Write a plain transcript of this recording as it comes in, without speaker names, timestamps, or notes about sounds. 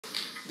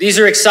These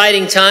are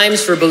exciting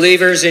times for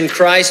believers in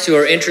Christ who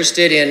are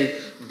interested in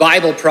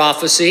Bible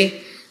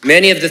prophecy.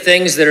 Many of the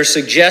things that are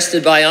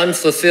suggested by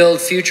unfulfilled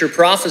future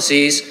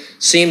prophecies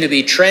seem to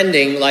be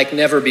trending like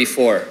never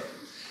before.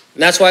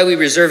 And that's why we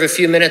reserve a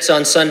few minutes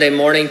on Sunday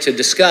morning to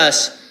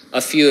discuss a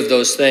few of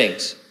those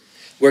things.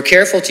 We're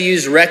careful to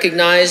use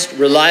recognized,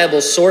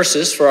 reliable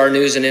sources for our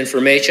news and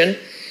information,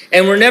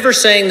 and we're never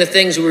saying the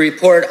things we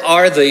report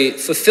are the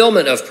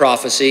fulfillment of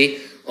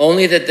prophecy,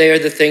 only that they are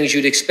the things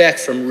you'd expect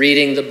from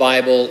reading the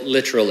Bible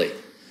literally.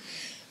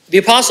 The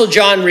Apostle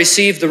John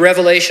received the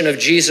revelation of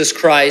Jesus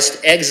Christ,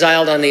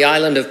 exiled on the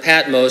island of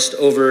Patmos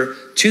over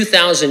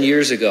 2,000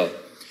 years ago.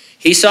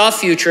 He saw a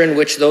future in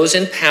which those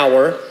in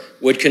power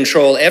would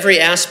control every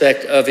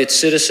aspect of its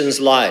citizens'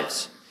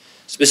 lives.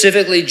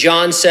 Specifically,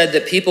 John said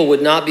that people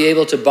would not be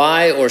able to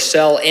buy or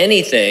sell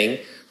anything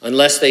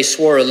unless they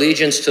swore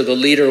allegiance to the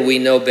leader we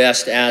know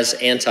best as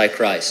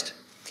Antichrist.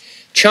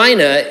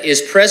 China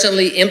is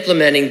presently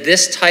implementing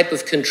this type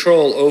of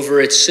control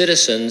over its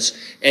citizens,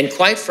 and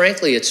quite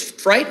frankly, it's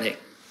frightening.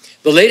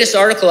 The latest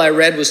article I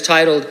read was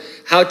titled,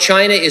 "How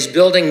China is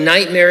Building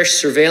Nightmarish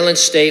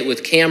Surveillance State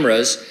with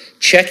Cameras,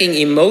 Checking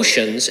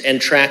Emotions and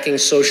Tracking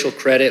Social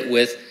Credit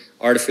with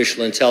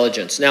Artificial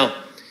Intelligence." Now,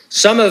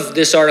 some of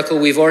this article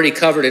we've already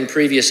covered in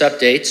previous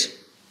updates.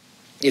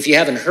 If you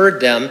haven't heard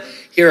them,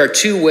 here are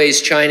two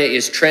ways China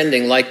is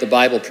trending like the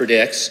Bible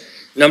predicts.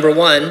 Number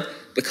one,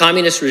 the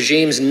communist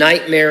regime's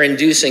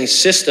nightmare-inducing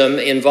system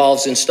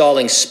involves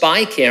installing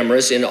spy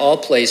cameras in all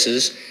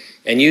places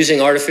and using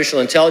artificial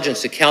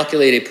intelligence to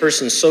calculate a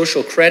person's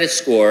social credit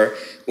score,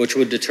 which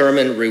would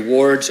determine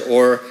rewards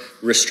or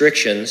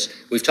restrictions.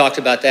 We've talked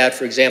about that.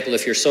 For example,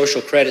 if your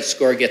social credit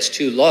score gets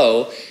too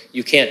low,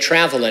 you can't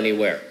travel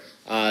anywhere.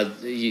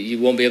 You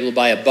won't be able to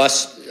buy a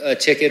bus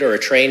ticket or a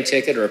train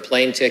ticket or a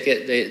plane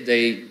ticket.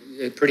 They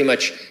pretty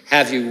much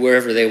have you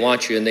wherever they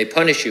want you, and they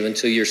punish you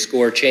until your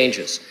score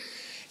changes.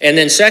 And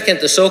then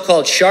second, the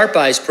so-called Sharp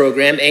Eyes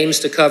program aims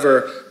to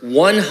cover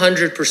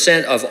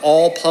 100% of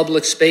all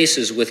public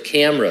spaces with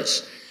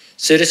cameras.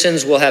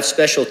 Citizens will have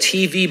special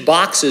TV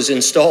boxes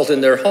installed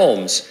in their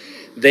homes.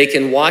 They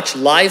can watch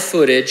live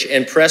footage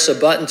and press a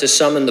button to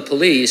summon the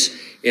police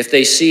if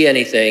they see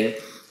anything,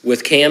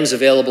 with cams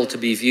available to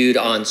be viewed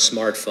on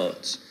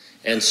smartphones.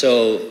 And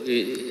so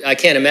I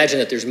can't imagine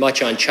that there's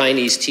much on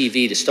Chinese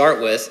TV to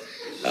start with.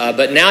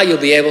 But now you'll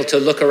be able to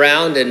look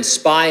around and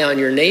spy on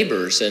your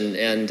neighbors,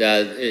 and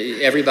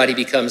everybody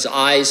becomes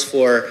eyes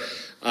for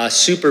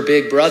super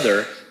big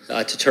brother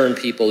to turn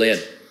people in.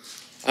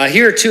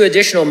 Here are two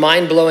additional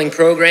mind-blowing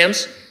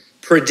programs.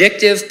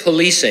 Predictive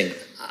policing.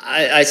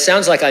 It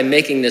sounds like I'm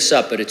making this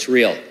up, but it's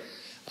real.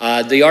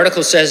 The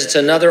article says it's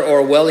another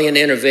Orwellian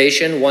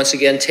innovation, once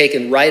again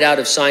taken right out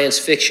of science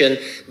fiction,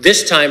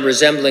 this time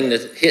resembling the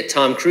hit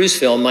Tom Cruise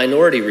film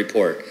Minority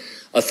Report.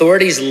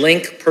 Authorities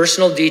link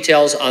personal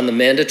details on the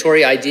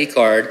mandatory ID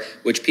card,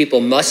 which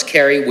people must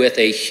carry, with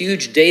a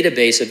huge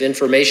database of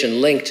information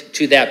linked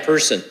to that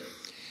person.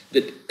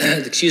 The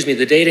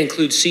data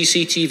includes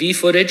CCTV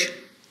footage,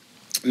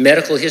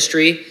 medical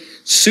history,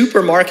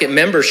 supermarket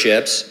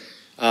memberships,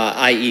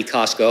 i.e.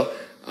 Costco,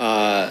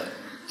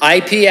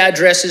 IP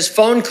addresses,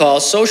 phone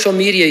calls, social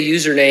media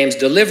usernames,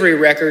 delivery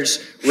records,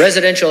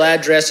 residential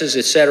addresses,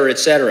 etc.,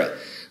 etc.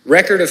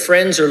 Record of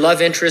friends or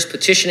love interest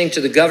petitioning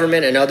to the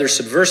government and other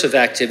subversive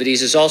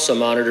activities is also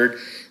monitored.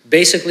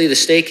 Basically, the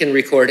state can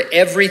record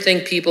everything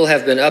people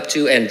have been up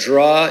to and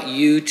draw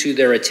you to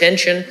their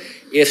attention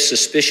if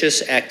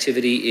suspicious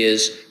activity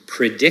is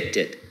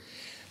predicted.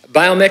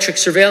 Biometric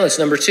surveillance,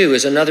 number two,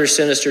 is another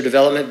sinister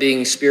development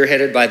being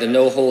spearheaded by the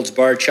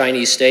no-holds-barred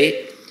Chinese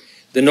state.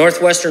 The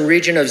northwestern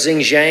region of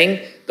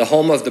Xinjiang, the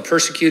home of the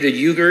persecuted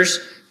Uyghurs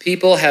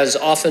people, has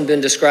often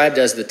been described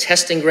as the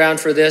testing ground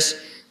for this.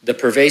 The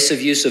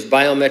pervasive use of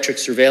biometric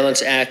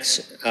surveillance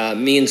acts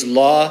means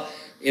law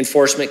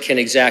enforcement can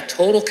exact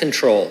total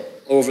control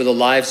over the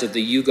lives of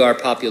the Uyghur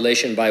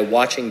population by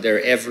watching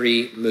their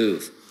every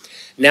move.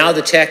 Now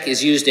the tech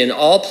is used in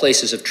all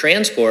places of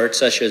transport,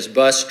 such as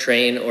bus,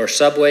 train, or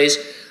subways.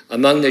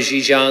 Among the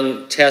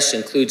Xinjiang tests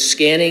include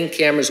scanning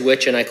cameras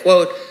which, and I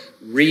quote,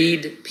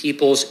 read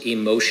people's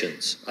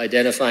emotions,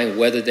 identifying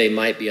whether they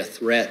might be a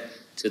threat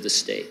to the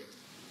state.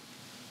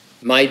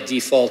 My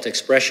default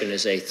expression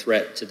is a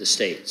threat to the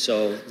state,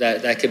 so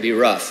that could be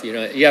rough. You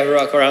know, you ever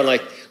walk around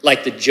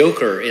like the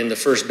Joker in the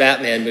first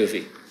Batman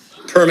movie,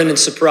 permanent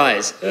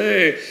surprise.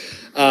 Hey.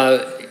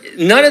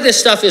 None of this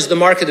stuff is the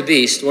mark of the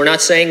beast. We're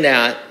not saying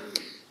that.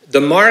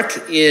 The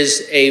mark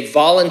is a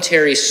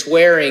voluntary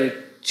swearing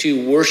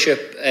to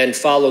worship and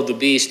follow the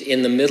beast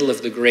in the middle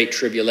of the Great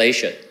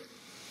Tribulation.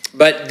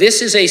 But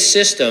this is a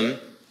system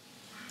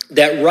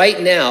that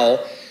right now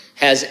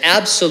has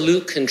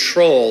absolute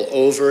control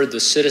over the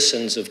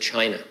citizens of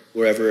China,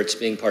 wherever it's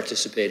being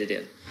participated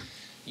in.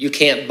 You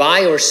can't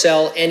buy or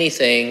sell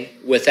anything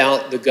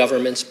without the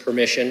government's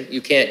permission. You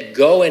can't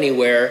go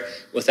anywhere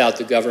without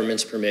the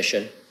government's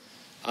permission.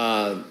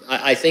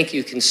 I think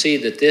you can see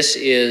that this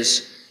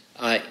is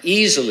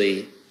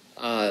easily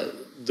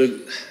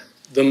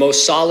the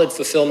most solid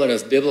fulfillment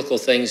of biblical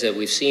things that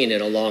we've seen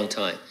in a long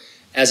time.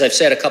 As I've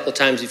said a couple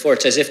times before,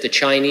 it's as if the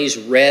Chinese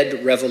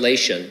read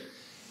Revelation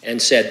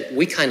and said,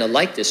 we kind of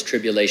like this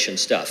tribulation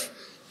stuff.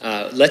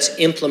 Let's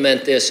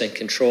implement this and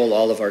control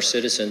all of our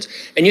citizens.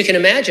 And you can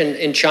imagine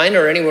in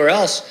China or anywhere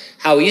else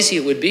how easy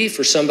it would be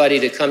for somebody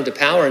to come to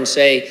power and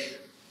say,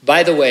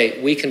 by the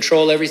way, we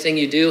control everything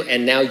you do,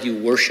 and now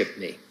you worship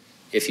me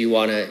if you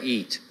want to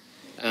eat.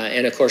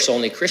 And of course,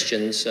 only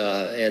Christians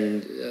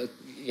and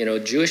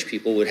Jewish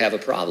people would have a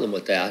problem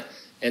with that.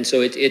 And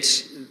so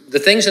it's the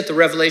things that the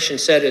Revelation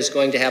said is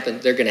going to happen,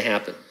 they're going to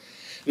happen.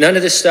 None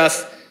of this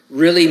stuff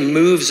really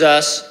moves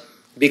us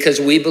because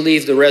we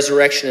believe the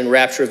resurrection and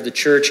rapture of the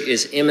church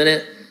is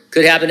imminent.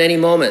 Could happen any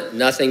moment.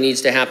 Nothing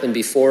needs to happen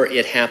before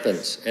it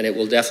happens, and it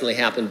will definitely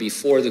happen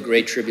before the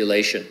Great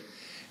Tribulation.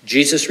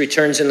 Jesus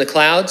returns in the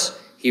clouds.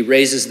 He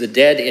raises the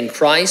dead in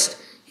Christ.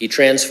 He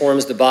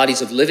transforms the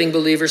bodies of living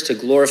believers to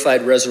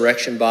glorified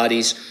resurrection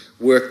bodies.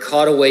 We're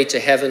caught away to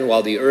heaven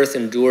while the earth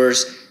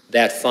endures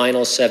that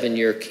final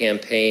 7-year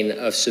campaign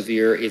of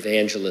severe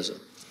evangelism.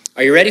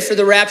 Are you ready for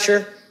the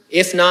rapture?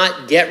 If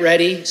not, get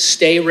ready,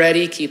 stay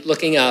ready, keep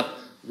looking up.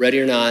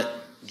 Ready or not,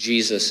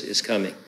 Jesus is coming.